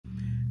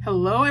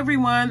Hello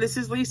everyone, this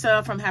is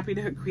Lisa from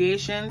Happytohook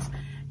Creations,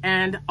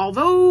 and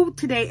although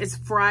today is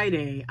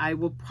Friday, I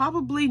will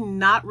probably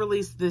not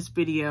release this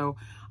video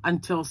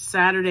until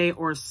Saturday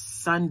or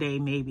Sunday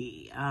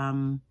maybe.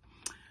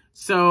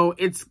 So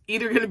it's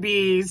either going to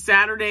be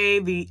Saturday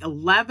the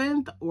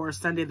 11th or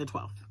Sunday the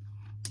 12th.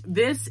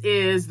 This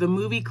is the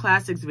movie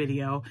classics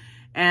video,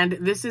 and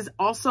this is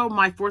also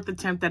my 4th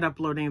attempt at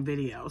uploading a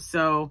video.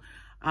 So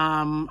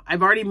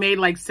I've already made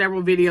like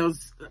several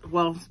videos.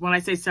 Well, when I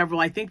say several,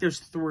 I think there's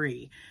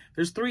 3.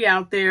 There's 3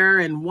 out there,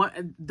 and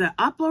the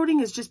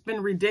uploading has just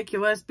been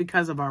ridiculous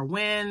because of our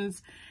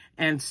winds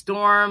and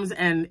storms,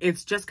 and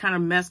it's just kind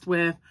of messed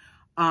with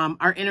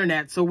our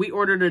internet. So we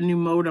ordered a new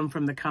modem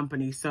from the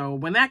company. So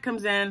when that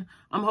comes in,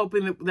 I'm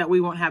hoping that we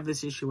won't have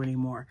this issue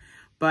anymore.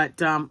 But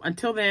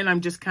until then,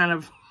 I'm just kind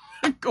of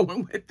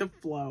going with the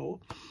flow.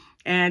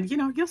 And, you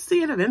know, you'll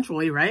see it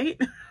eventually, right?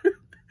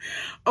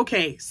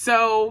 Okay,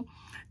 so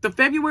the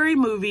February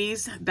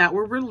movies that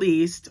were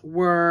released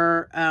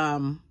were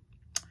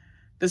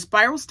The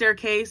Spiral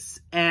Staircase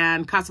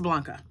and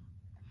Casablanca.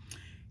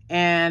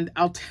 And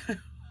I'll tell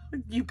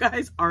you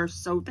guys are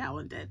so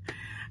talented.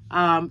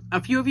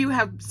 A few of you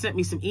have sent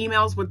me some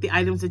emails with the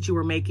items that you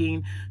were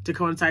making to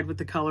coincide with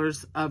the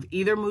colors of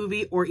either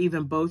movie or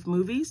even both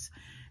movies.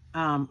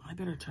 I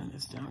better turn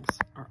this down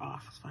or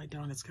off. If I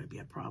don't, it's going to be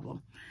a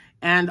problem.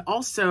 And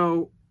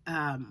also,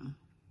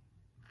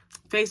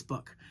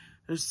 Facebook.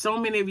 There's so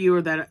many of you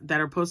that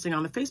are posting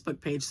on the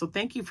Facebook page. So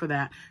thank you for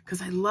that,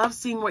 because I love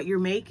seeing what you're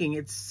making.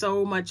 It's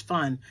so much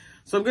fun.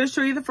 So I'm going to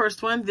show you the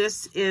first one.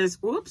 This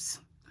is, whoops,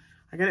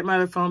 I got it on my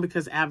other phone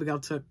because Abigail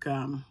took,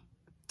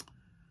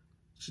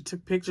 she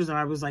took pictures and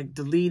I was like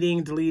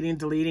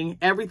deleting.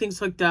 Everything's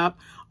hooked up.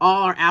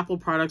 All our Apple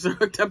products are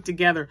hooked up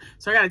together.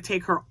 So I got to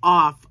take her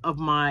off of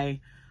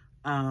my,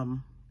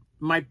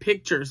 my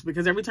pictures,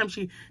 because every time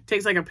she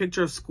takes like a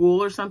picture of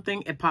school or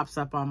something, it pops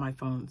up on my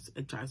phones.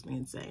 It drives me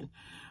insane.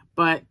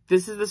 But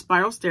this is The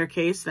Spiral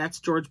Staircase. That's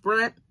George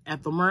Brent,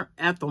 Ethel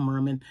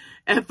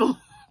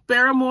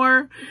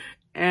Barrymore,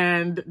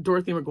 and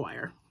Dorothy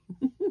McGuire.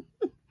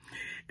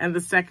 And the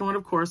second one,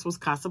 of course, was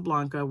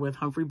Casablanca with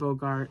Humphrey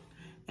Bogart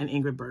and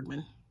Ingrid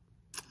Bergman.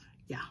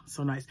 Yeah,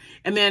 so nice.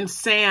 And then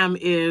Sam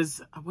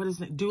is, what is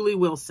it? Dooley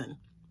Wilson.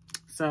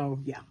 So,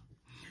 yeah.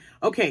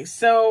 Okay,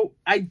 so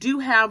I do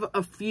have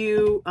a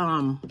few,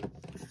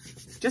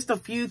 just a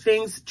few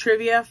things,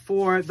 trivia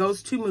for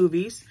those 2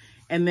 movies.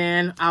 And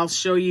then I'll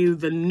show you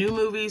the new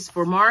movies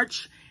for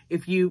March.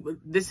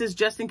 This is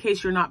just in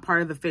case you're not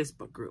part of the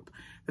Facebook group.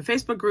 The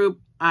Facebook group,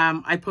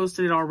 I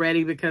posted it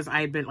already because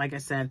I had been, like I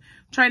said,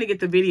 trying to get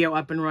the video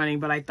up and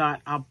running, but I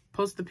thought I'll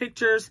post the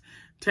pictures,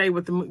 tell you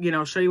what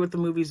show you what the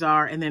movies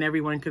are, and then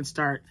everyone can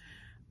start,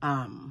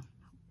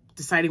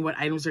 deciding what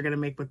items they're going to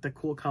make with the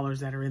cool colors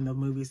that are in the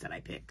movies that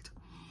I picked.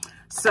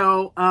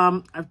 So,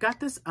 I've got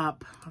this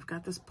up. I've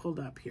got this pulled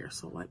up here.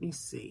 So let me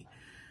see.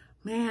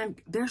 Man,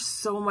 there's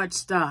so much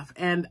stuff.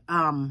 And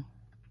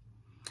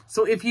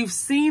so if you've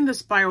seen The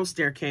Spiral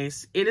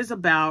Staircase, it is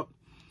about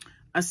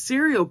a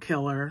serial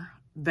killer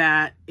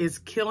that is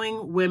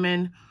killing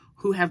women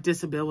who have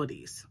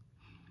disabilities.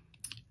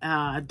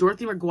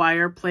 Dorothy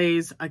McGuire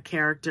plays a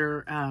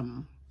character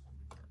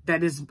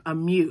that is a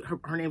mute.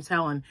 Her name's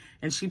Helen,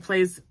 and she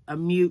plays a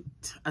mute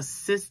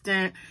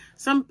assistant.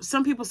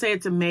 Some people say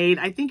it's a maid.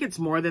 I think it's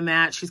more than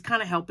that. She's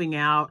kind of helping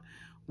out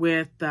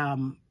with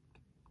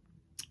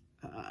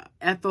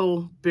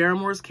Ethel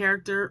Barrymore's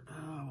character.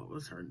 Oh, what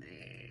was her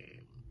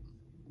name?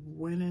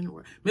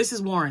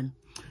 Mrs. Warren.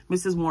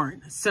 Mrs.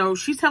 Warren. So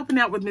she's helping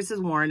out with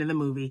Mrs. Warren in the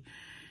movie.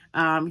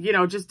 You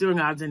know, just doing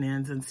odds and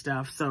ends and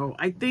stuff. So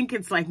I think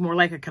it's like more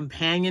like a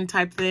companion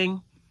type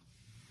thing.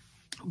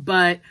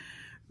 But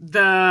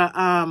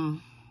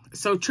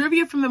so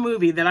trivia from the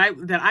movie that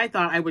I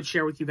thought I would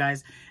share with you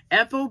guys.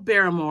 Ethel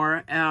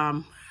Barrymore,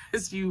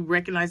 as you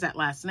recognize that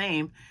last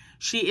name,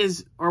 she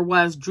is or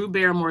was Drew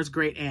Barrymore's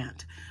great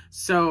aunt.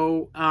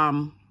 So,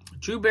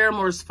 Drew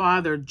Barrymore's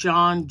father,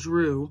 John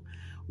Drew,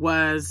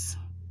 was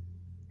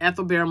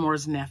Ethel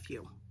Barrymore's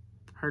nephew.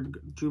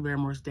 Drew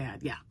Barrymore's dad.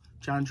 Yeah,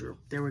 John Drew.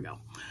 There we go.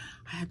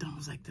 I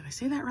was like, did I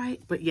say that right?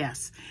 But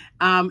yes.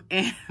 And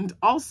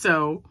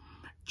also,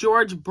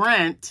 George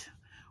Brent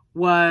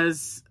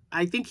was,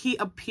 I think he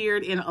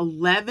appeared in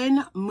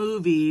 11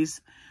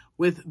 movies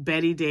with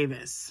Bette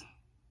Davis.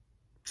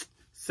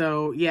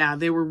 So, yeah,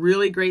 they were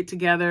really great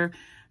together.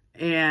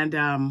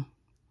 And,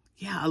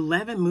 yeah,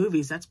 11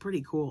 movies. That's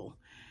pretty cool.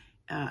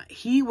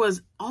 He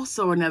was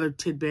also another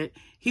tidbit.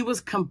 He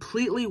was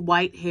completely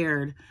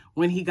white-haired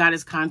when he got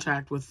his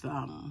contract with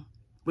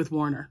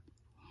Warner.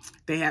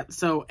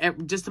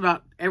 Just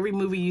about every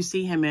movie you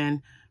see him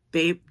in,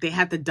 they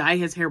had to dye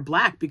his hair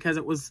black because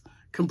it was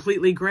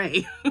completely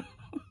gray.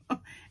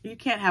 You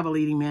can't have a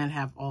leading man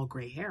have all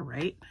gray hair,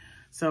 right?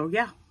 So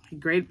yeah,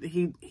 they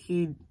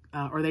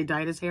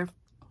dyed his hair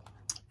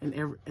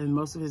in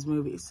most of his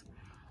movies.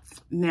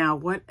 Now,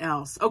 what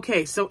else?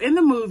 Okay, so in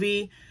the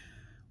movie,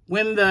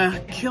 when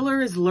the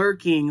killer is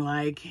lurking,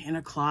 like in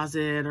a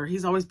closet, or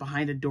he's always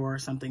behind a door or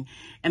something,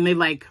 and they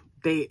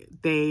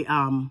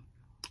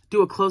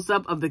do a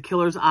close-up of the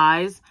killer's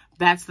eyes,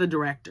 that's the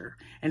director.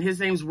 And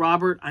his name's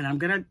Robert, and I'm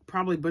going to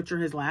probably butcher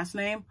his last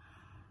name,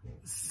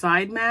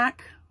 Siodmak,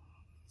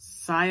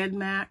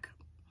 Siodmak.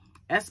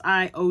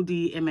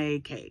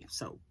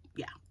 So,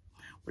 yeah,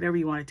 whatever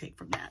you want to take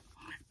from that.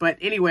 But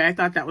anyway, I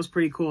thought that was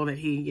pretty cool that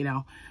he, you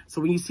know,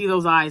 so when you see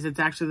those eyes, it's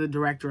actually the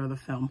director of the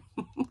film.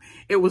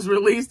 It was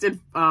released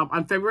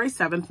on February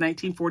 7th,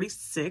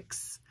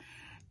 1946,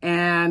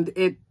 and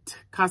it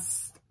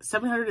cost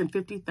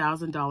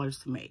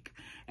 $750,000 to make,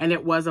 and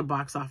it was a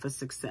box office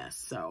success.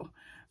 So,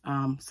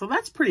 so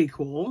that's pretty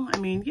cool. I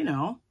mean, you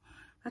know,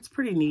 that's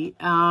pretty neat.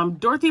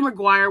 Dorothy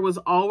McGuire was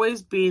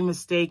always being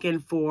mistaken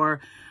for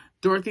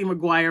Dorothy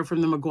McGuire from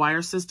the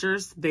McGuire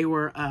sisters. They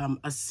were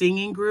a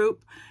singing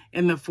group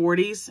in the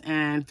 40s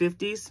and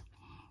 50s.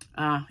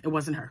 It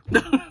wasn't her.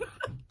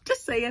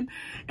 Just saying.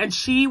 And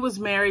she was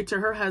married to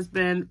her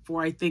husband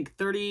for, I think,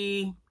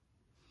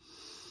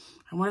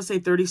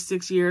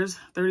 36 years,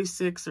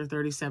 36 or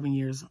 37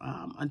 years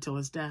until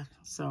his death.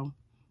 So,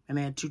 and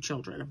they had 2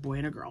 children, a boy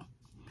and a girl.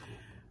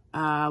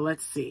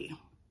 Let's see.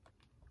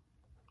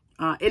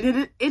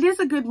 It is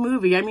a good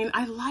movie. I mean,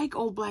 I like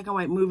old black and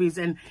white movies,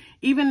 and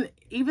even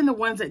the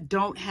ones that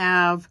don't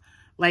have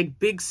like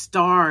big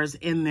stars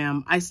in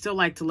them, I still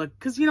like to look,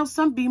 because, you know,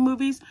 some B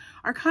movies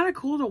are kind of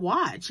cool to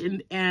watch,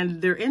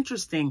 and they're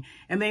interesting,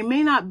 and they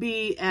may not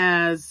be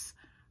as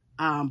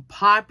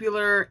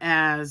popular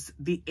as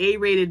the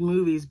A-rated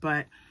movies,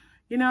 but,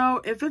 you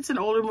know, if it's an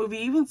older movie,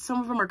 even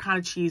some of them are kind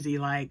of cheesy.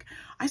 Like,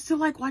 I still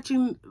like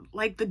watching,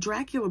 like, the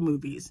Dracula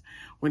movies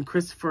when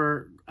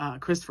Christopher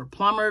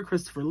Plummer,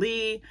 Christopher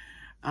Lee,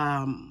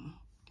 who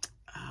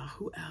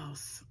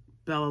else?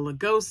 Bela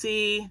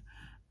Lugosi,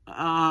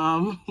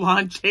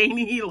 Lon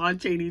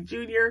Chaney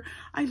Jr.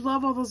 I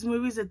love all those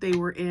movies that they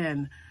were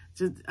in.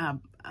 Just,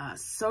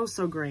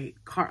 so great.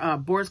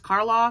 Boris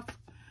Karloff.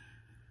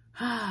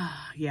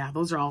 Yeah,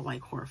 those are all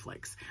like horror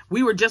flicks.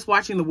 We were just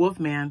watching The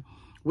Wolfman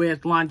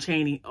with Lon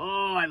Chaney.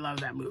 Oh, I love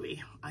that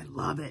movie. I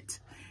love it.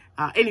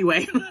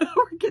 Anyway,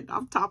 we're getting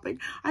off topic.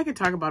 I could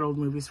talk about old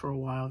movies for a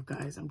while,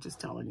 guys. I'm just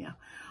telling you.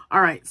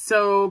 All right,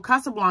 so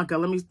Casablanca.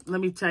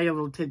 Let me tell you a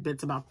little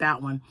tidbits about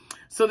that one.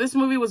 So this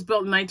movie was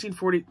built in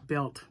 1940.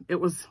 It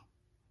was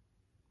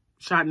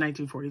shot in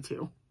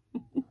 1942.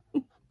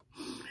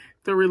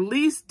 The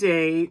release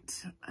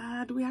date.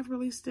 Do we have a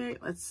release date?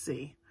 Let's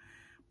see.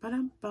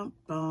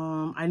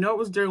 Ba-dum-bum-bum. I know it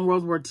was during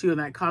World War II,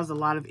 and that caused a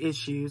lot of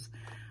issues.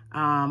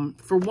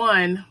 For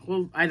one,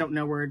 well, I don't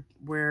know where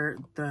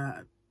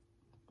the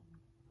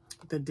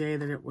day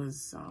that it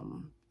was,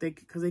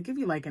 because they give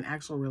you like an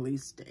actual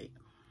release date.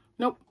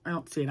 Nope, I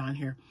don't see it on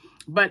here.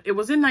 But it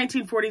was in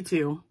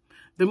 1942.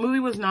 The movie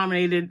was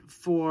nominated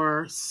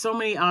for so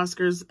many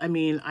Oscars. I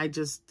mean,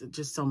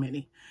 just so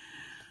many.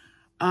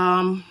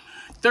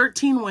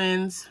 13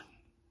 wins.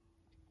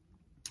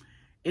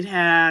 It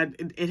had,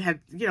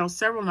 you know,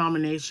 several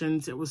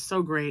nominations. It was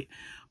so great.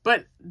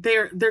 But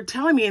they're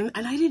telling me, and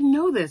I didn't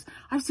know this.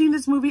 I've seen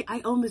this movie.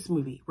 I own this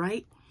movie,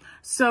 right?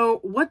 So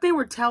what they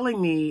were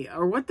telling me,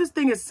 or what this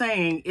thing is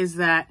saying, is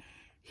that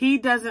he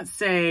doesn't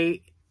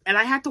say, and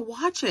I had to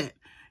watch it.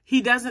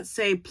 He doesn't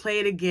say, play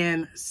it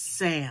again,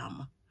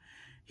 Sam.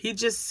 He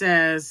just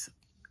says,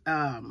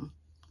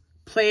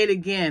 play it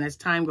again as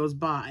time goes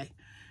by.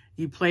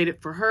 You played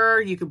it for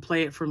her. You can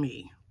play it for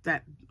me.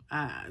 That,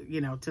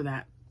 you know, to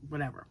that,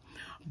 whatever.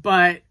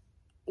 But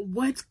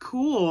what's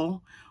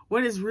cool,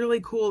 what is really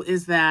cool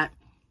is that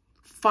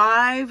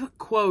 5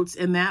 quotes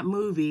in that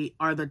movie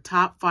are the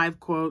top 5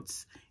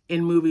 quotes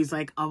in movies,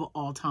 like, of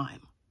all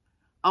time.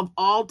 Of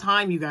all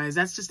time, you guys.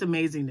 That's just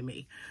amazing to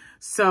me.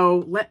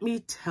 So let me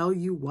tell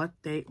you what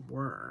they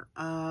were.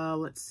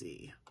 Let's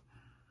see.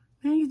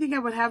 Man, you think I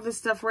would have this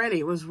stuff ready?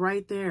 It was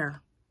right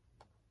there.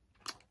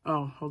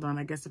 Oh, hold on.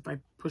 I guess if I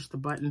push the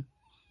button.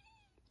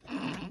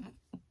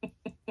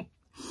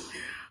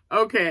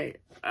 Okay.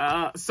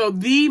 So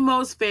the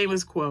most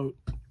famous quote,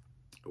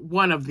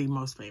 one of the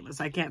most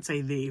famous, I can't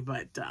say the,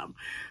 but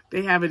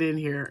they have it in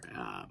here.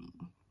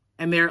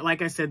 And they're,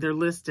 like I said, they're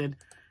listed.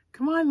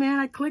 Come on, man,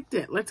 I clicked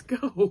it. Let's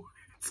go.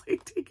 It's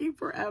like taking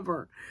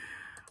forever.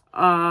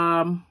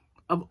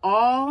 Of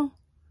all,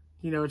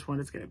 you know which one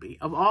it's going to be.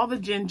 Of all the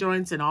gin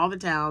joints in all the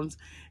towns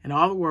and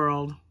all the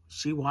world,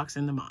 she walks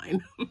into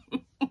mine.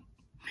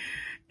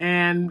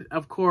 And,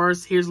 of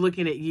course, here's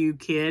looking at you,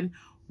 kid,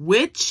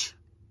 which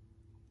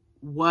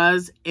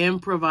was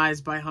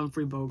improvised by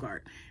Humphrey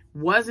Bogart.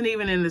 Wasn't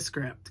even in the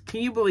script.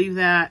 Can you believe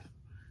that?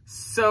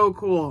 So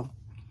cool.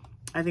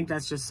 I think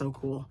that's just so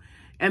cool.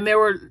 And there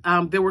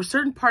were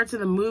certain parts of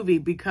the movie,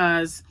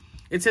 because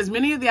it says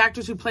many of the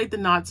actors who played the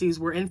Nazis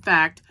were, in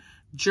fact,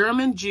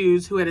 German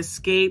Jews who had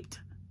escaped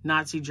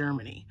Nazi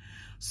Germany.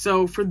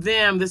 So for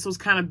them, this was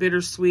kind of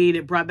bittersweet.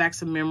 It brought back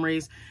some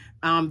memories.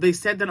 They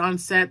said that on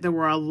set, there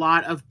were a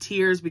lot of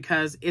tears,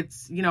 because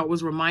it's, you know, it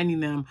was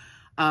reminding them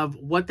of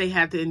what they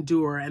had to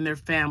endure and their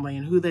family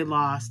and who they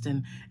lost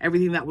and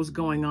everything that was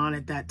going on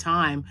at that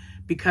time,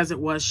 because it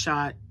was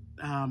shot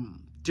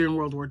during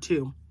World War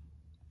II.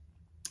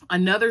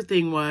 Another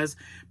thing was,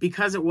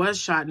 because it was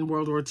shot in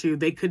World War II,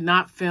 they could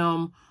not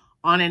film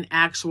on an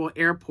actual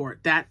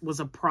airport. That was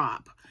a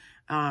prop.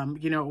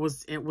 You know,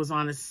 it was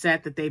on a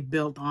set that they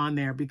built on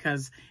there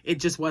because it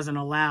just wasn't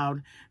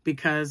allowed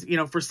because, you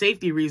know, for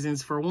safety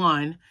reasons, for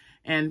one,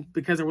 and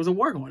because there was a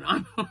war going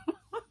on.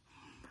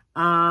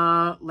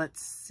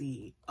 Let's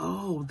see.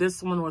 Oh,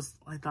 this one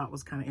I thought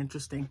was kind of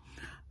interesting.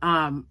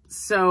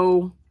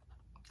 So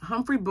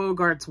Humphrey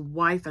Bogart's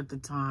wife at the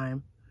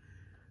time,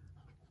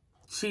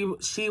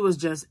 she was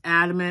just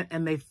adamant,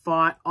 and they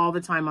fought all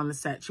the time on the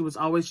set. She was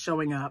always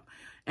showing up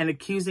and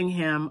accusing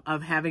him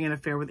of having an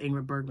affair with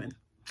Ingrid Bergman.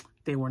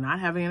 They were not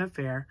having an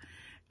affair.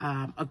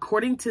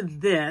 According to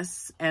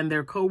this and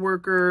their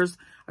co-workers,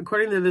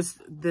 according to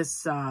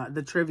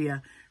the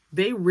trivia,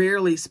 they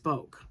rarely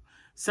spoke.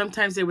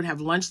 Sometimes they would have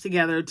lunch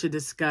together to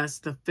discuss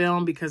the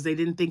film because they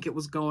didn't think it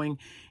was going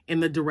in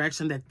the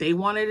direction that they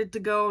wanted it to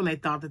go. And they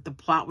thought that the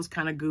plot was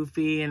kind of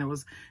goofy and it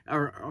was,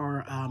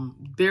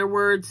 their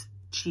words,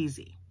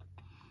 cheesy.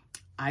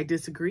 I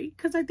disagree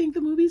because I think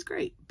the movie's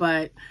great.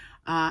 But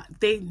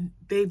they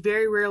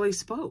very rarely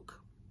spoke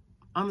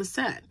on the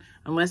set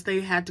unless they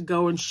had to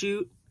go and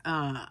shoot,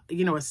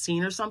 you know, a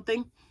scene or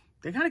something.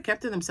 They kind of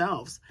kept to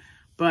themselves.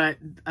 But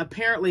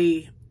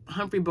apparently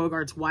Humphrey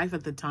Bogart's wife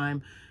at the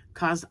time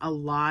caused a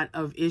lot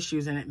of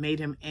issues, and it made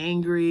him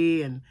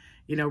angry. And,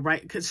 you know,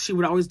 right, because she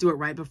would always do it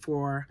right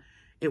before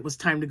it was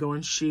time to go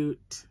and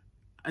shoot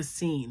a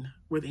scene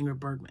with Ingrid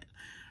Bergman.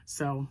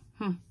 So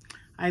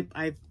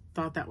I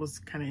thought that was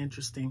kind of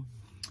interesting.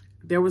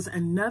 There was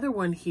another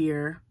one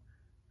here.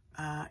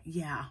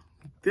 Yeah,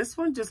 this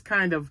one just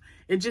kind of,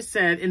 it just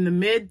said in the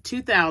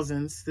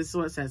mid-2000s, this is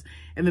what it says,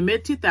 in the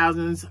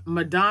mid-2000s,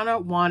 Madonna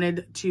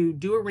wanted to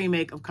do a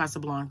remake of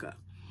Casablanca,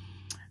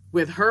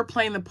 with her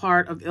playing the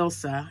part of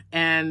Ilsa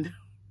and,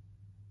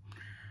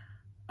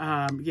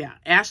 yeah,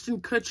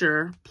 Ashton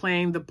Kutcher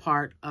playing the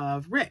part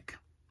of Rick.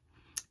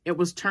 It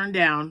was turned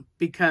down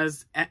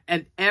because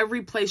at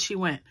every place she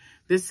went,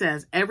 this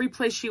says, every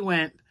place she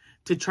went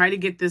to try to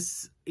get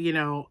this, you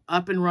know,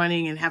 up and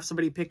running and have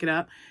somebody pick it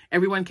up,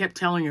 everyone kept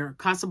telling her,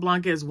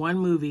 Casablanca is one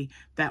movie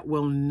that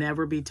will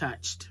never be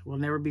touched, will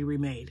never be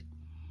remade.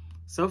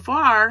 So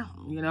far,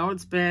 you know,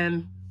 it's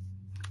been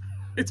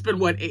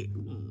what,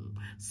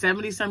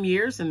 70 some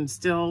years and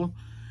still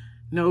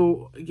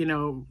no, you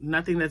know,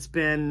 nothing that's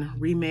been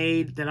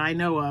remade that I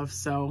know of.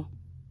 So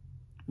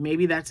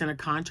maybe that's in a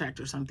contract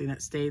or something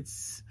that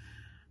states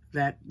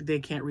that they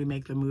can't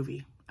remake the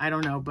movie. I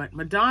don't know, but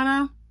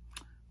Madonna,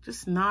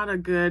 just not a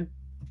good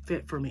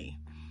fit for me.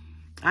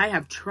 I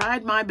have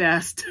tried my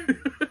best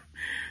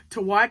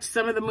to watch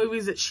some of the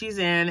movies that she's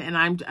in, and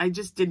I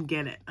just didn't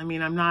get it. I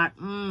mean, I'm not,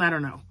 I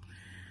don't know.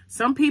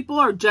 Some people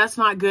are just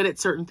not good at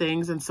certain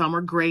things, and some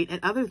are great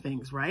at other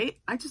things, right?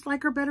 I just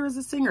like her better as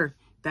a singer.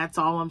 That's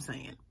all I'm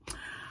saying.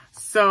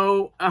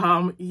 So,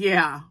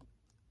 yeah.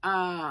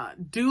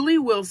 Dooley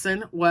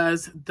Wilson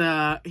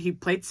he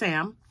played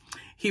Sam.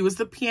 He was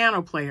the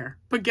piano player.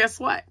 But guess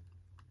what?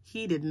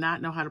 He did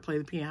not know how to play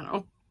the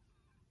piano.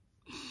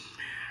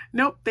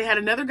 Nope. They had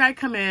another guy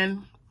come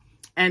in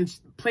and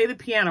play the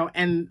piano,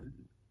 and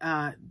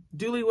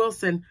Dooley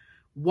Wilson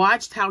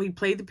watched how he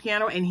played the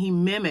piano, and he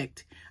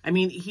mimicked. I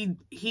mean,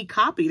 he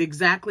copied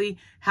exactly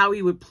how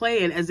he would play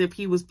it as if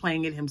he was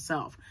playing it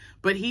himself.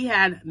 But he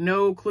had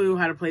no clue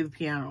how to play the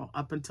piano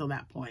up until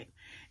that point.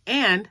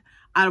 And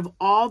out of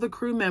all the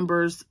crew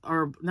members,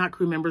 or not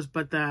crew members,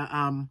 but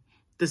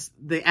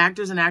the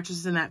actors and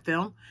actresses in that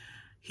film,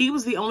 he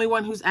was the only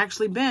one who's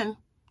actually been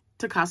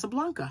to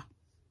Casablanca.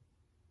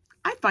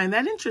 I find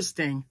that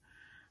interesting.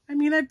 I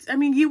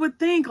mean, you would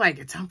think, like,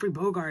 it's Humphrey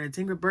Bogart, it's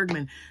Ingrid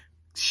Bergman.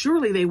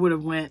 Surely they would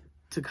have went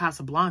to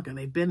Casablanca.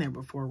 They've been there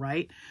before,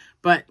 right?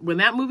 But when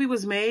that movie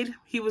was made,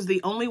 he was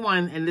the only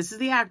one, and this is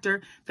the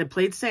actor that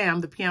played Sam,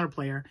 the piano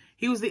player.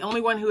 He was the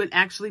only one who had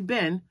actually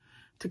been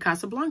to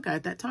Casablanca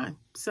at that time.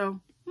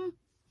 So,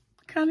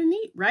 kind of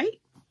neat, right?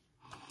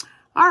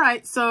 All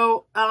right,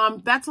 so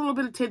that's a little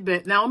bit of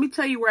tidbit. Now, let me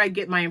tell you where I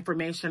get my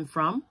information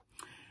from.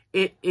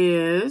 It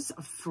is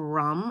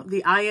from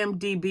the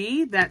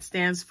IMDb. That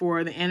stands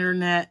for the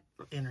Internet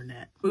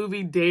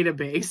Movie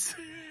Database.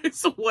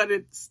 It's what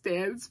it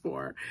stands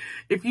for.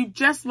 If you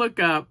just look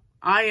up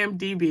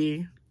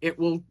IMDb, it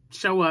will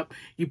show up.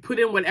 You put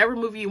in whatever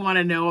movie you want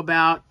to know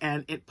about,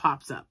 and it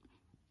pops up.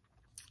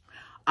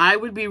 I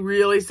would be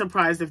really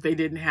surprised if they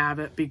didn't have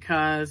it,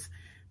 because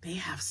they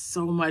have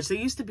so much. They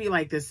used to be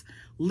like this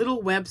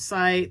little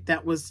website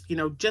that was, you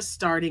know, just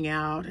starting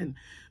out, and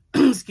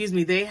excuse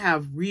me, they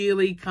have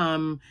really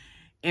come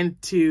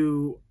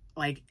into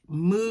like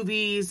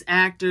movies,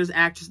 actors,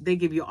 actresses. They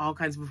give you all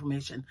kinds of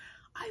information.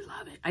 I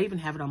love it. I even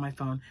have it on my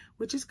phone,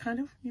 which is kind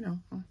of, you know,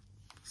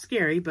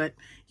 scary, but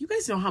you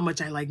guys know how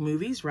much I like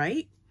movies,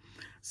 right?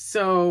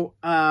 So,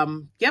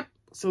 yep.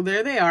 So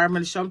there they are. I'm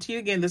going to show them to you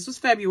again. This was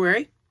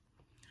February.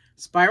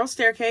 Spiral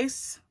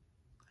Staircase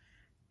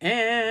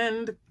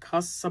and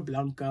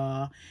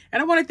Casablanca.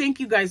 And I want to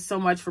thank you guys so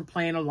much for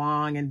playing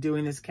along and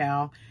doing this,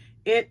 Cal.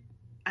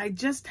 I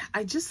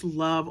just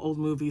love old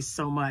movies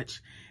so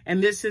much.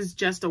 And this is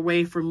just a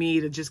way for me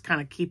to just kind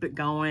of keep it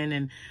going.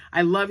 And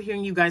I love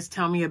hearing you guys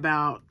tell me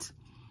about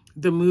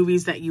the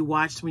movies that you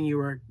watched when you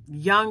were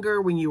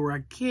younger, when you were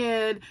a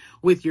kid,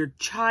 with your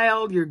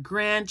child, your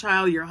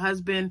grandchild, your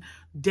husband,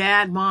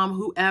 dad, mom,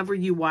 whoever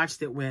you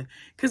watched it with,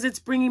 because it's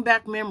bringing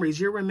back memories.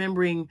 You're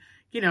remembering,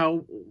 you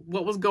know,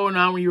 what was going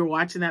on when you were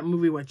watching that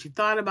movie, what you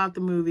thought about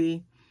the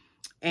movie.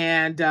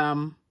 And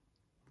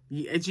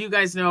as you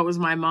guys know, it was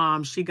my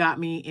mom. She got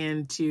me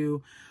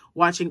into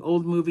watching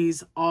old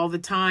movies all the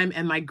time.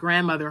 And my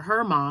grandmother,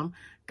 her mom,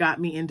 got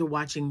me into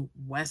watching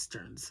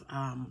Westerns.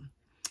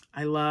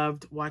 I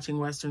loved watching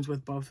Westerns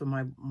with both of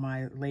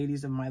my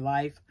ladies in my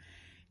life.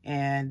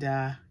 And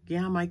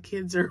yeah, my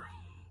kids are,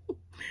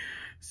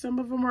 some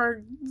of them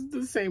are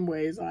the same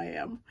way as I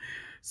am.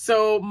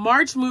 So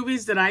March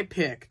movies that I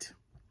picked.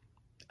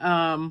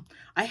 I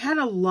had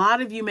a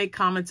lot of you make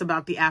comments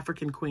about The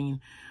African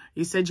Queen.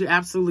 You said you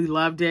absolutely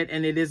loved it.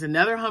 And it is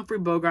another Humphrey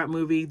Bogart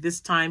movie.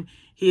 This time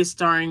he is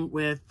starring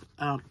with,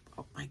 oh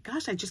my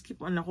gosh, I just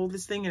keep wanting to hold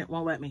this thing and it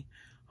won't let me.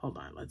 Hold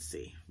on, let's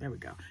see. There we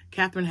go.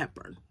 Katharine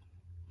Hepburn.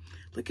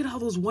 Look at all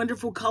those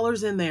wonderful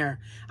colors in there.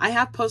 I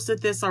have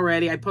posted this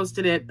already. I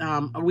posted it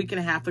a week and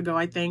a half ago,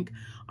 I think,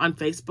 on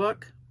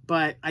Facebook.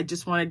 But I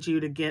just wanted you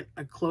to get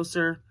a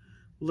closer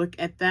look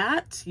at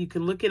that. You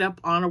can look it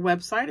up on a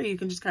website or you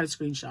can just kind of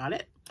screenshot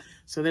it.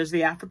 So there's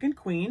The African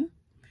Queen.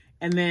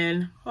 And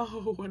then,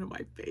 oh, one of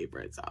my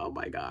favorites. Oh,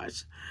 my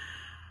gosh.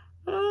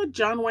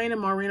 John Wayne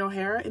and Maureen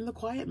O'Hara in The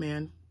Quiet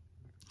Man.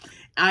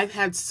 I've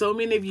had so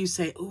many of you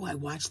say, oh, I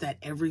watch that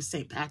every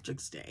St.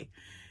 Patrick's Day.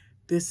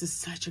 This is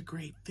such a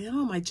great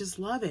film. I just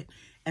love it.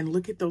 And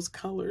look at those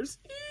colors.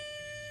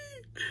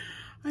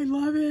 I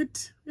love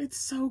it. It's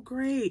so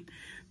great.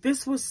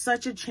 This was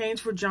such a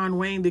change for John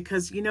Wayne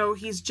because, you know,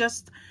 he's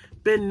just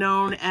been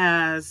known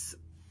as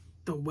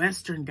the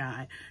Western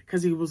guy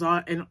because he was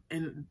on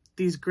in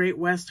these great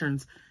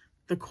Westerns.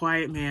 The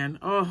Quiet Man.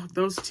 Oh,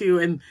 those two.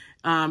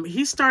 And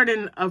he starred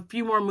in a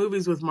few more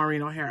movies with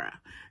Maureen O'Hara.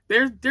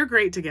 They're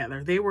great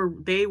together. They were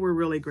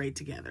really great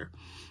together.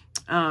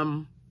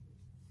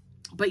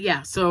 But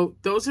yeah, so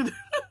those are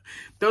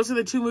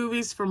the two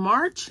movies for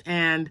March,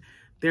 and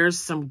there's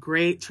some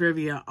great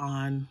trivia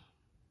on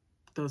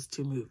those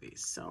two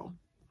movies. So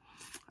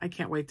I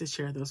can't wait to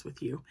share those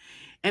with you.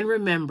 And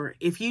remember,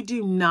 if you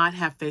do not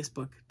have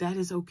Facebook, that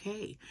is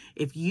okay.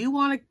 If you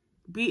want to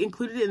be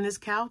included in this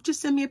cow,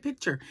 just send me a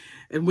picture.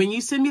 And when you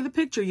send me the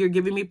picture, you're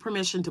giving me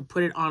permission to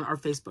put it on our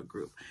Facebook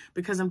group,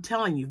 because I'm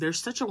telling you, there's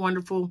such a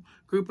wonderful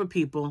group of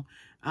people.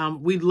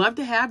 We'd love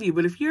to have you,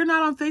 but if you're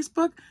not on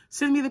Facebook,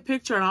 send me the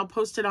picture and I'll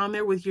post it on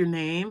there with your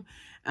name.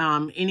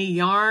 Any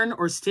yarn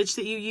or stitch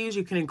that you use,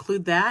 you can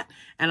include that,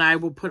 and I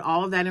will put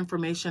all of that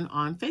information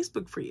on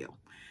Facebook for you.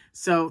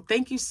 So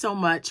thank you so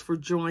much for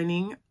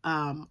joining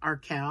our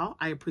Cal.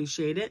 I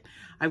appreciate it.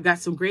 I've got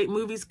some great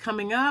movies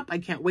coming up. I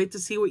can't wait to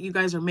see what you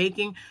guys are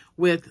making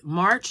with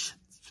March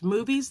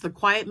movies, The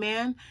Quiet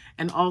Man,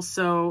 and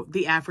also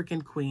The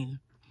African Queen.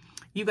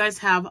 You guys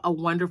have a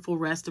wonderful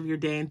rest of your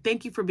day, and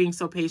thank you for being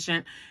so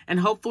patient. And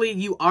hopefully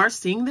you are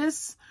seeing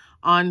this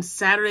on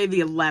Saturday,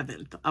 the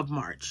 11th of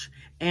March.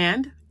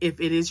 And if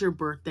it is your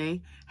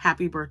birthday,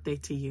 happy birthday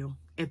to you.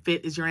 If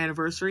it is your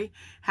anniversary,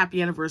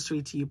 happy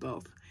anniversary to you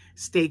both.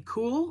 Stay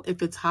cool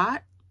if it's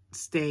hot.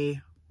 Stay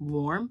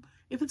warm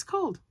if it's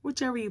cold,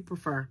 whichever you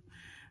prefer.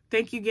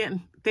 Thank you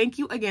again. Thank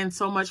you again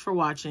so much for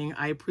watching.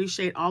 I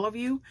appreciate all of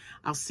you.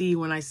 I'll see you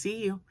when I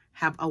see you.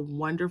 Have a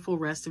wonderful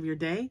rest of your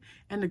day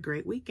and a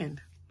great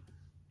weekend.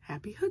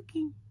 Happy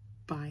hooking.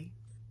 Bye.